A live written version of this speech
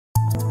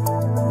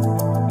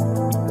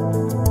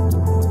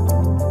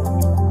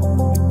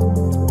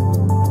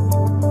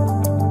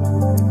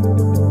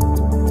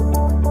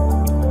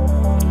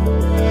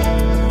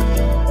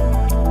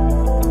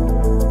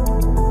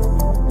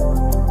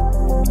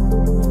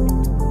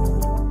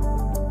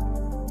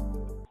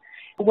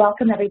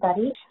welcome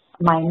everybody.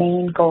 My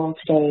main goal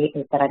today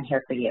is that I'm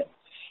here for you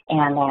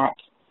and that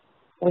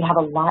we have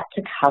a lot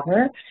to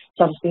cover.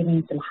 So I'll just be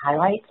giving some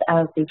highlights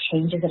of the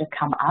changes that have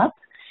come up.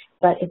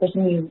 But if there's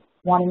something you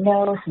want to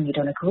know, something you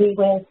don't agree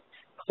with,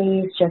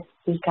 please just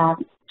speak up,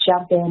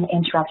 jump in,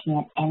 interrupt me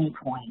at any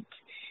point.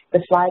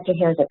 The slides are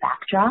here as a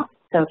backdrop.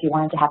 So if you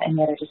wanted to have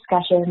any other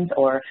discussions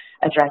or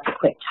address a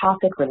quick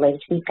topic related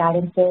to these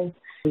guidances,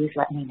 please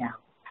let me know.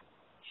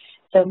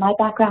 So my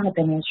background, I've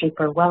been in the industry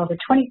for well over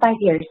 25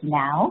 years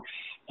now,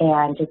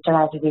 and just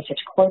started as a research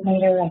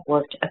coordinator. I've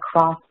worked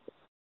across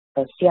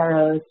the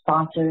CROs,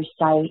 sponsors,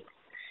 sites.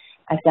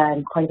 I've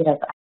done quite a bit of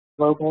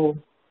global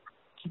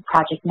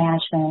project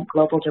management,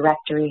 global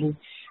directory,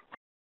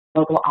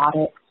 global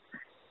audits.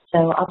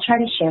 So I'll try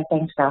to share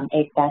things from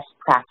a best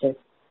practice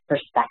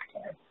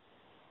perspective.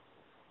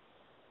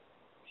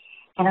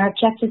 And our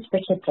objectives for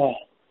today,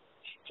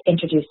 to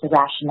introduce the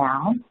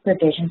rationale,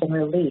 revisions, and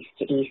release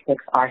to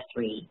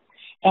E6R3.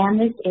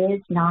 And this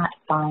is not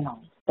final,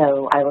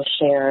 so I will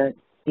share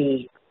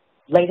the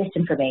latest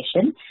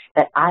information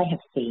that I have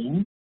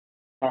seen,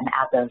 and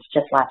as of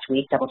just last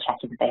week,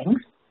 double-checking things.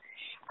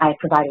 I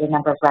provided a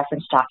number of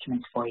reference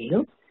documents for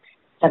you.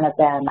 Some of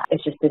them,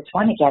 it's just this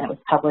one. Again, it was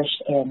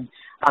published in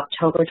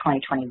October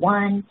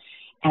 2021,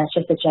 and it's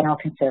just a general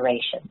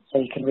consideration. So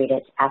you can read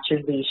it at your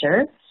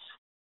leisure.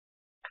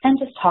 And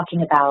just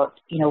talking about,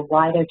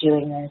 why they're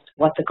doing this,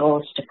 what the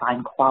goal is to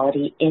define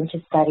quality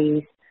into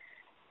studies.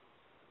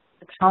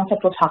 The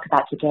concept we'll talk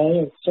about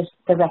today is just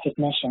the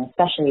recognition,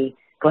 especially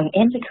going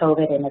into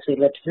COVID and as we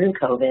lived through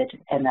COVID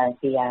and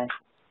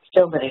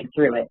still living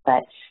through it,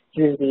 but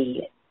through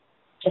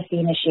just the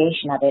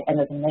initiation of it and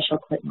those initial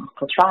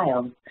clinical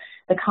trials,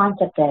 the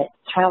concept that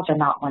trials are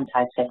not one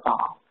size fits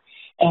all.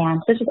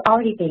 And this was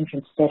already being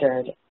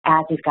considered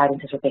as these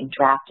guidances were being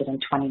drafted in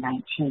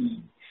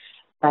 2019.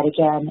 But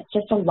again,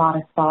 just a lot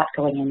of thought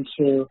going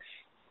into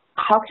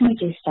how can we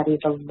do studies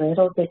a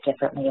little bit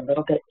differently, a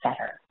little bit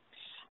better,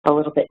 a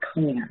little bit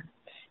cleaner.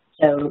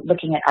 So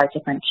looking at our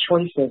different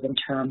choices in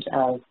terms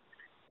of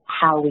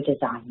how we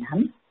design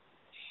them,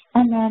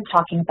 and then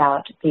talking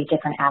about the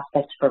different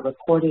aspects for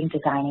reporting,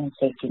 designing, and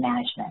safety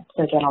management.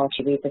 So again, I'll let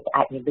you read this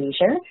at your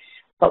leisure,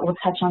 but we'll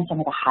touch on some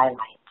of the highlights.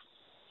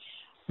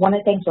 One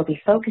of the things we'll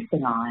be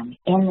focusing on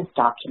in this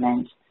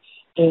document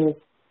is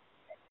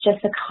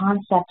just the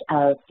concept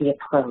of the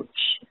approach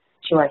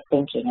to our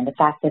thinking and the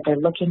fact that they're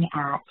looking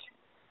at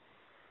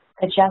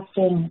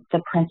adjusting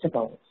the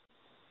principles,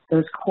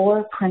 those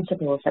core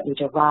principles that we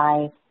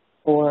derive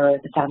for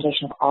the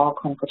foundation of all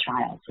clinical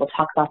trials. We'll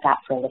talk about that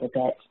for a little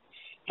bit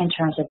in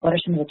terms of what are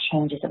some of the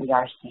changes that we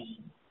are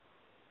seeing.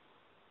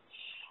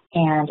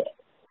 And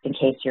in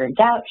case you're in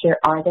doubt, here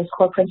are those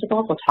core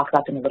principles. We'll talk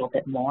about them a little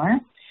bit more.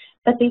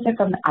 But these are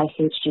from the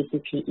ICH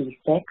GCP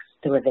E6,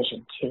 the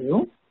revision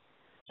 2.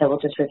 So we'll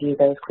just review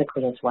those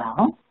quickly as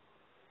well.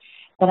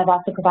 Then I've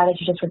also provided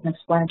you just with an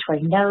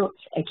explanatory note,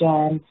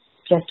 again,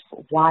 just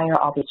why are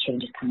all these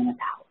changes coming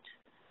about?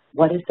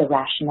 What is the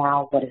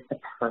rationale? What is the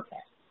purpose?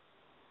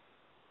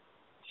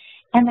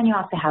 And then you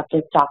also have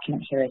this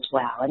document here as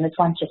well. And this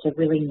one's just a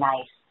really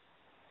nice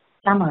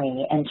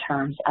summary in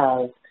terms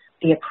of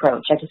the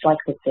approach. I just like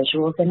the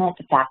visuals in it,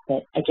 the fact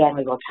that, again,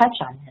 we will touch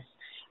on this,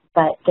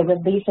 but the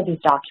release of these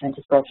documents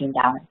is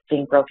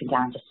being broken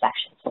down into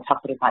sections. We'll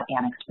talk a little about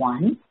Annex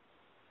 1,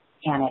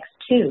 Annex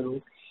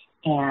 2,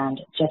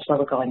 and just where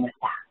we're going with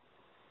that.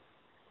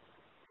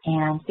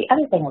 And the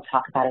other thing we'll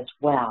talk about as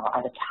well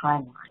are the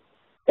timelines.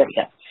 There we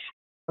go.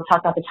 We'll talk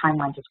about the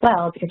timelines as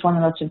well, because one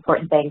of the most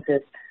important things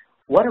is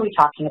what are we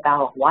talking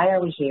about, why are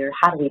we here,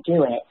 how do we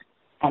do it,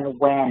 and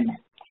when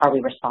are we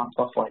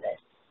responsible for this.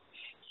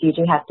 So you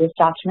do have this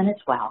document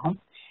as well.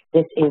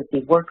 This is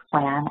the work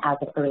plan as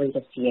of early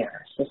this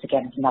year. So this,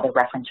 again, is another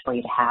reference for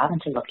you to have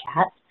and to look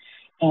at,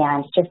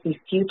 and just the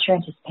future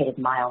anticipated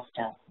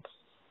milestones.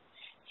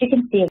 So you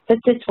can see that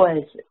this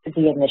was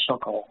the initial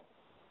goal,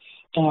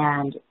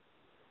 and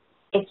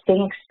it's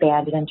being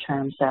expanded in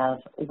terms of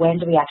when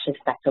do we actually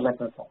expect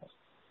deliverables.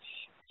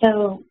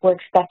 So we're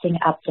expecting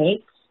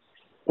updates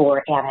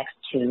for Annex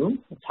 2.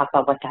 We'll talk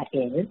about what that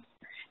is.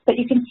 But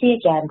you can see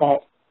again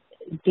that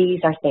these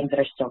are things that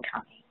are still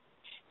coming.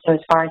 So as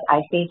far as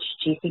ICH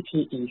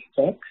GCP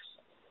E6,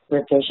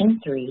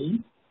 revision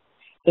 3,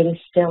 it is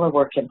still a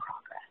work in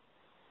progress.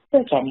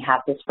 So again, you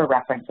have this for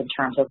reference in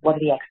terms of what are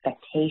the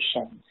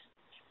expectations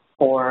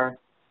for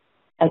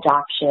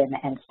adoption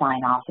and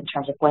sign-off in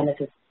terms of when this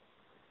is,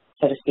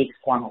 so to speak,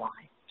 formalized.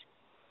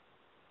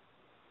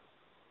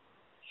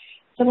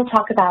 So we'll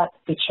talk about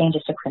the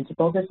changes to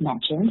principles as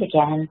mentioned.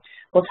 Again,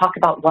 we'll talk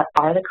about what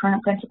are the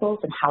current principles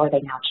and how are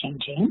they now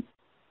changing.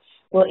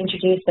 We'll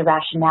introduce the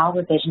rationale,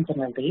 revisions,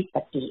 and release,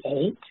 that's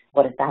E8.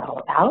 What is that all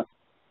about?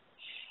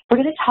 We're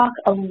going to talk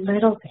a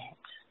little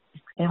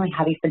bit, I only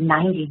have you for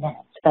 90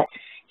 minutes, but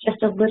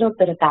just a little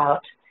bit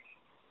about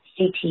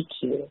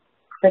CTQ,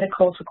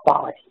 critical to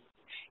quality.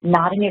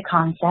 Not a new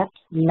concept,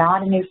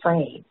 not a new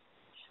phrase,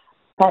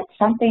 but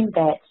something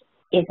that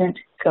isn't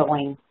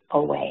going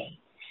away.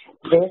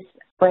 This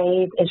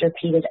phrase is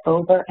repeated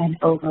over and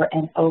over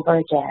and over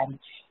again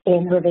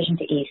in revision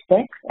to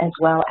E6, as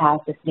well as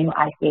this new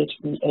ICH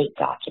E8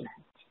 document.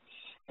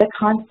 The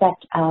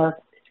concept of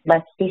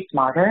let's be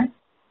smarter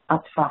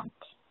up front,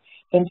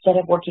 instead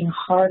of working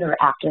harder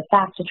after the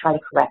fact to try to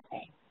correct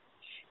things.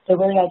 So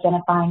really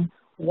identifying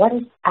what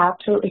is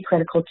absolutely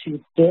critical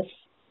to this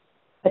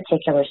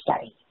particular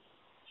study.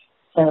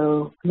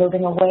 So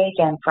moving away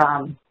again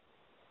from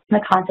the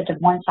concept of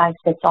one size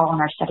fits all in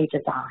our study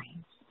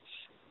designs.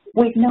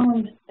 We've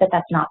known that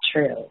that's not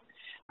true,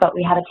 but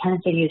we have a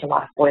tendency to use a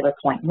lot of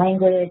boilerplate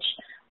language.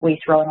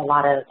 We throw in a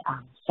lot of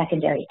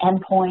secondary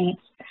endpoints.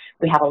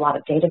 We have a lot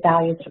of data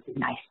values that would be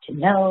nice to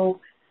know.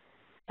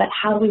 But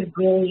how do we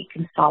really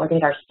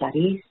consolidate our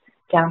studies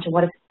down to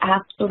what is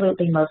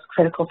absolutely most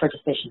critical for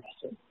decision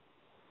making?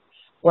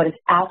 What is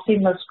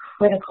absolutely most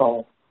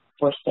critical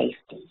for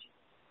safety?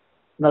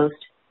 Most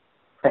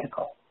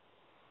critical.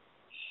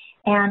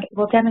 And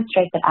we'll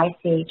demonstrate that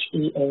ICH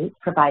E8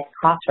 provides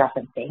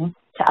cross-referencing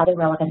to other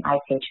relevant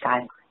ICH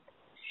guidelines.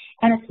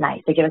 And it's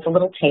nice. They give us a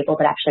little table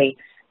that actually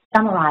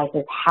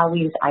summarizes how we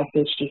use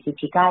ICH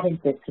GCP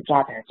guidances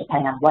together,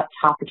 depending on what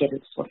topic it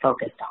is we're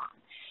focused on.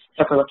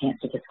 So if we're looking at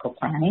statistical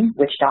planning,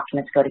 which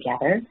documents go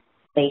together,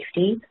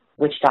 safety,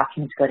 which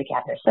documents go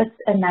together. So it's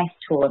a nice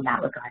tool in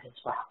that regard as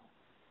well.